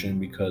execution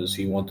because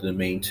he wanted to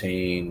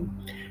maintain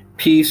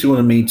peace. He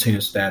wanted to maintain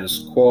a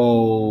status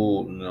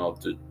quo,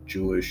 of the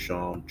Jewish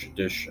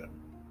tradition.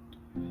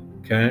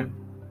 Okay,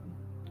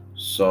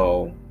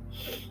 so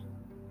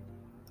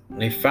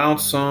they found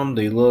some.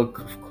 They look,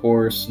 of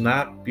course,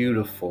 not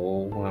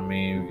beautiful. I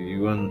mean, if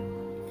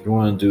you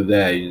want to do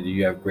that,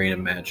 you have great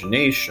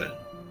imagination.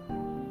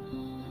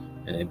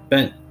 And they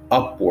bent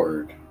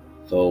upward.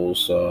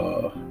 Those.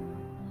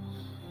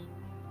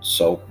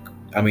 So,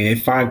 I mean, they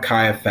find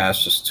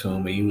Caiaphas'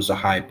 tomb. He was a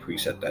high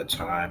priest at that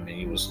time, and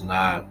he was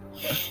not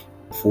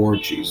for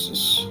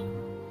Jesus.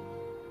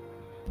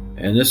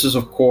 And this is,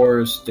 of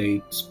course,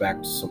 dates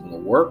back to some of the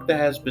work that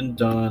has been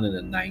done in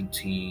the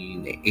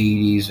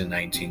 1980s and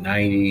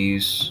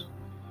 1990s,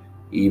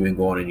 even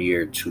going in the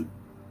year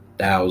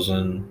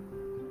 2000.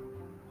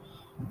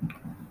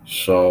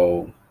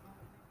 So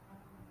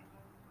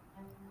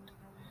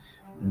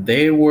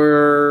they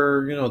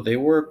were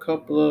a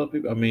couple of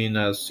people. I mean,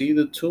 I see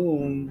the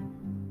tomb.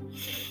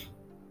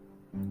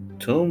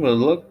 It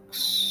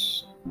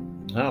looks.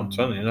 No, I'm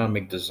telling you, I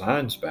make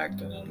designs back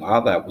then. A lot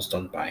of that was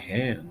done by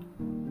hand.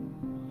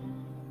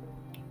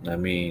 I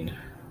mean,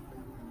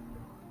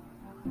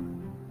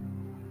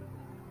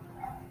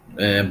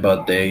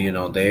 but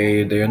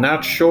they're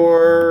not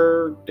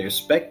sure.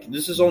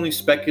 This is only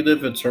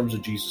speculative in terms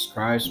of Jesus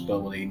Christ, but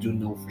what they do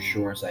know for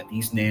sure is that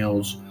these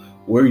nails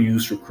were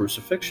used for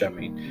crucifixion. I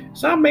mean,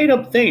 it's not a made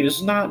up thing.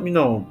 It's not,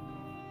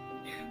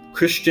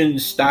 Christian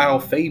style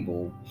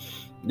fable.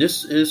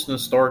 This is an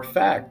historic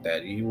fact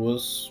that he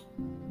was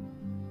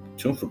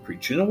tuned for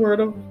preaching the word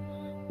of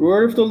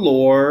word of the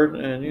Lord,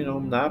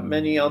 and not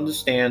many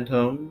understand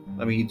him.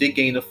 I mean, he did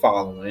gain a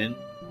following.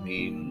 I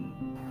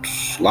mean,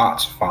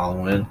 lots of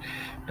following,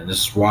 and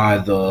this is why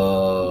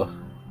the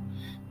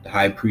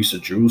high priest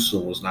of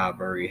Jerusalem was not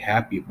very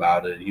happy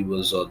about it. He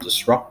was a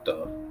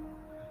disruptor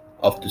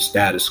of the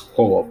status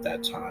quo of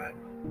that time.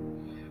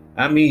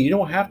 I mean, you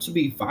don't have to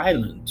be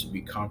violent to be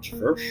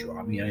controversial.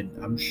 I mean,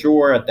 I'm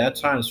sure at that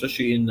time,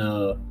 especially in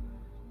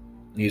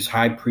his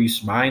high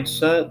priest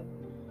mindset,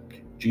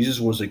 Jesus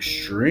was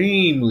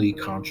extremely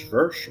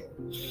controversial.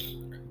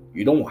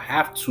 You don't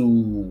have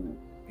to,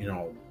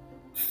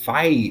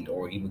 fight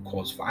or even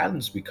cause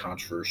violence to be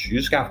controversial. You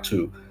just have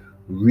to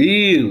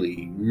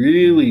really,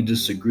 really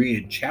disagree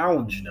and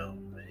challenge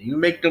them. You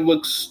make them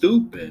look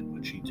stupid,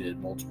 which he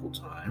did multiple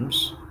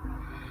times.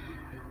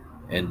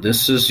 And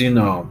this is, we're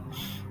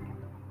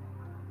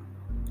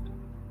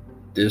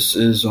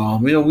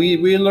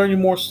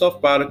learning more stuff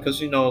about it because,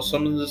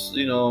 some of this,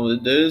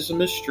 there is a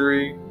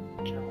mystery.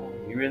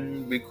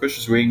 Even we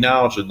Christians, we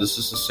acknowledge that this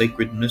is a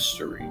sacred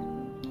mystery.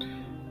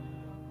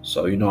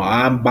 So,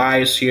 I'm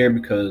biased here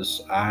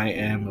because I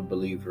am a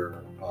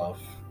believer of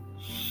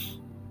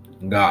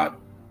God.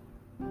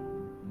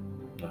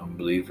 I'm a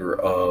believer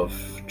of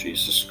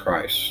Jesus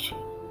Christ,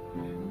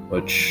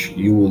 which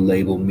you will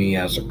label me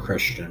as a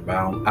Christian, but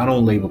I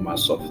don't label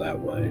myself that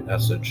way.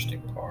 That's the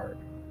interesting part.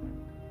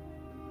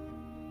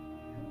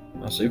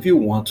 So if you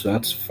want to,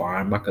 that's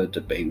fine. I'm not going to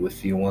debate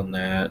with you on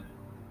that.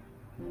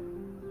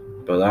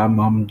 But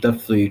I'm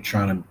definitely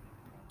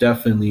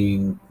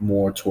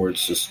more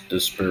towards the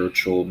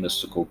spiritual,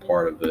 mystical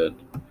part of it.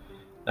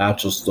 Not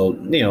just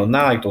not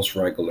like those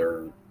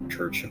regular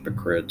church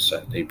hypocrites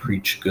that they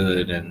preach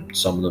good and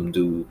some of them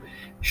do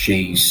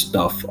shady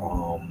stuff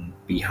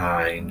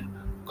behind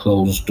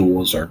closed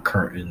doors or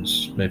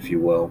curtains, if you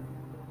will.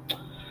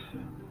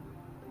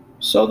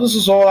 So this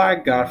is all I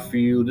got for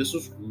you. This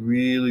was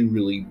really,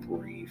 really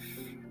brief.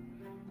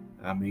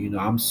 I mean,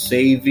 I'm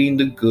saving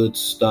the good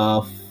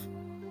stuff.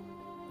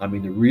 I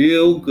mean, the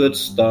real good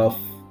stuff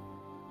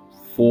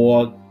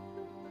for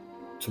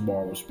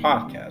tomorrow's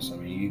podcast. I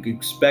mean, you can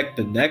expect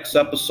the next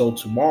episode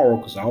tomorrow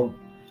because I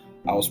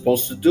was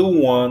supposed to do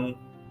one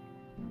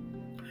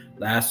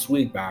last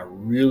week, but I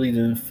really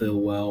didn't feel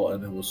well,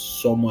 and there was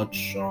so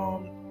much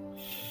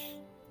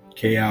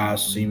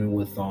chaos seeming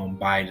with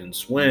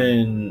Biden's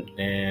win.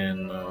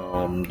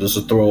 And just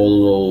to throw a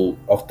little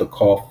off the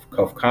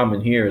cuff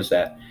comment here is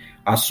that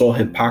I saw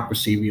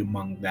hypocrisy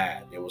among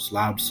that. There was a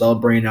lot of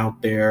celebrating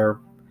out there.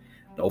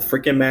 No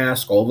freaking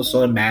mask. All of a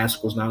sudden,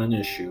 mask was not an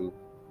issue.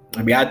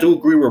 I mean, I do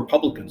agree with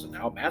Republicans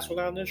now. Mask was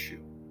not an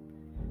issue.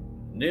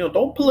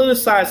 Don't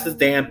politicize this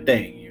damn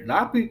thing. You're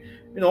not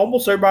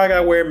almost everybody got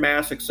to wear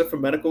masks except for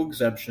medical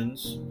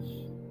exemptions.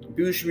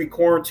 People should be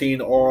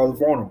quarantined or are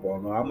vulnerable.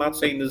 No, I'm not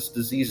saying this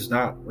disease is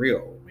not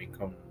real. I mean,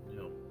 if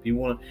you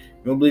want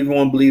to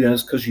believe that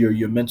it's because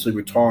you're mentally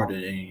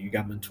retarded and you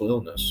got mental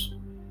illness.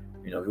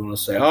 If you want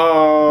to say,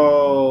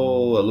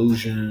 oh,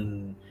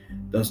 illusion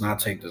does not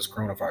take this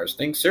coronavirus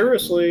thing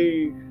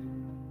seriously,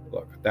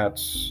 look,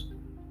 that's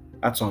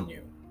on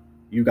you.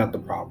 You got the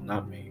problem,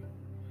 not me.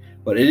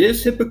 But it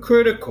is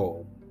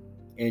hypocritical.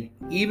 And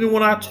even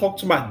when I talk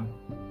to my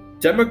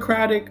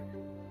Democratic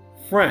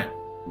friend,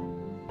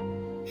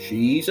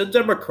 she's a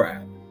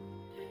Democrat,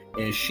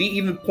 and she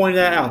even pointed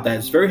that out, that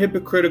it's very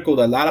hypocritical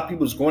that a lot of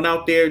people is going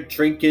out there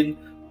drinking,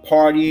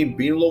 partying,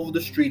 being all over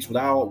the streets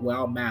without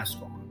masks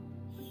on.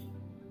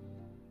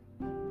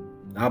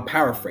 I'm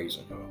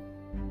paraphrasing her.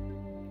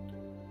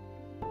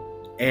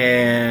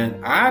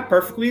 And I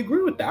perfectly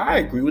agree with that. I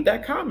agree with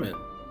that comment.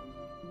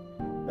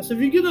 I said,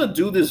 if you're going to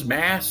do this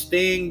mask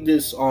thing,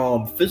 this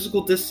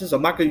physical distance,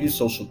 I'm not going to use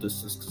social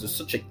distance because it's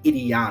such an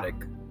idiotic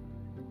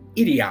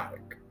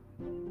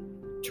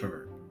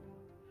term.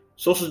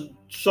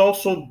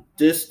 Social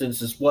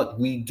distance is what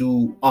we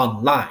do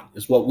online.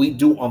 It's what we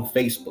do on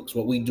Facebook. It's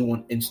what we do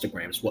on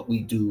Instagram. It's what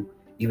we do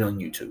even on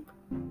YouTube.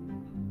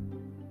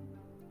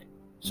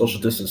 Social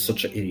distance is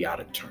such an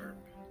idiotic term.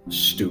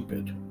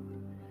 Stupid.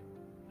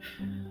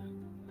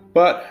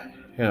 But,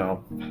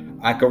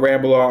 I can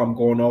ramble on. I'm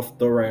going off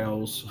the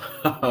rails.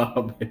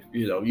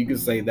 You can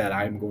say that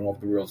I am going off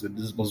the rails. This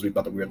is supposed to be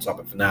about the Real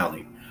Topic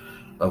finale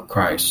of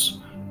Christ.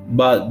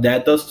 But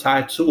that does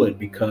tie to it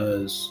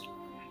because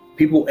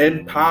people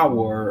in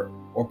power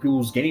or people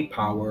who's gaining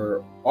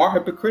power are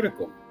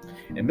hypocritical.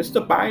 And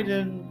Mr.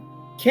 Biden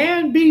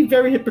can be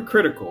very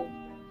hypocritical.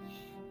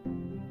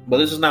 But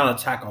this is not an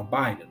attack on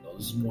Biden, though.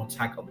 This is more an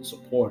attack on the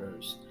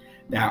supporters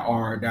that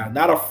are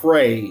not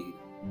afraid.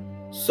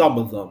 Some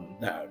of them,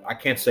 that I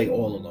can't say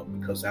all of them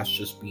because that's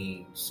just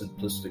being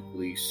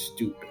simplistically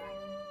stupid.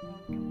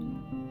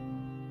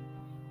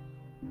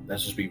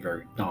 That's just being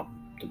very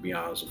dumb, to be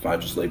honest. If I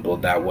just label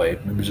it that way,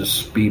 maybe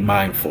just be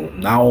mindful.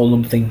 Not all of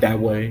them think that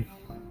way.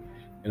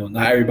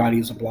 Not everybody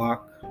is a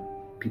block.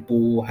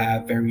 People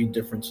have varying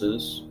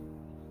differences,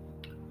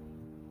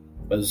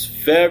 but it's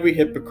very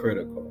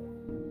hypocritical.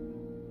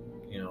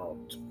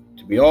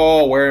 To be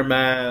all wear a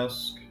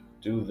mask,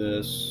 do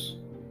this,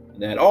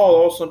 and then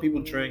some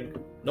people drink.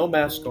 No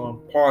mask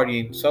on,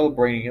 partying,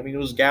 celebrating. I mean, it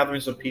was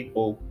gatherings of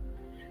people.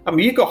 I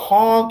mean, you could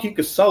honk, you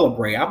could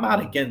celebrate. I'm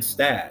not against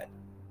that.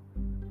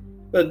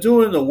 But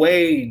do it in a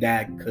way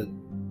that could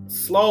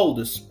slow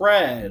the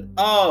spread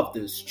of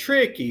this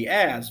tricky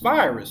ass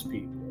virus,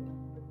 people.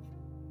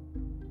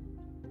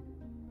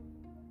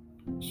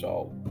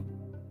 So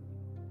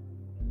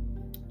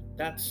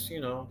that's,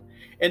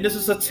 and this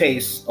is a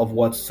taste of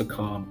what's to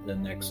come in the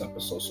next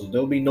episode. So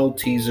there'll be no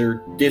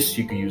teaser. This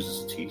you can use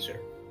as a teaser.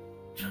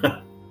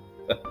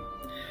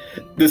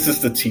 This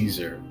is the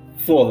teaser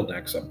for the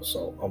next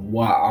episode of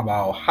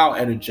about how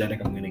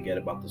energetic I'm going to get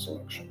about this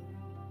election.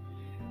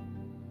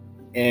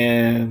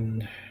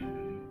 And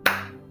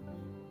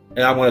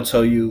I want to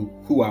tell you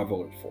who I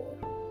voted for.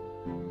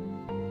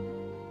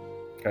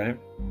 Okay?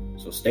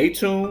 So stay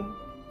tuned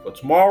for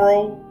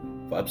tomorrow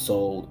for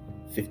episode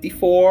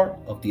 54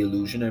 of the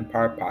Illusion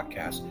Empire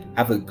podcast.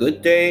 Have a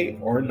good day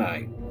or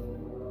night.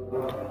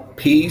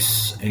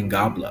 Peace and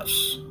God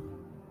bless.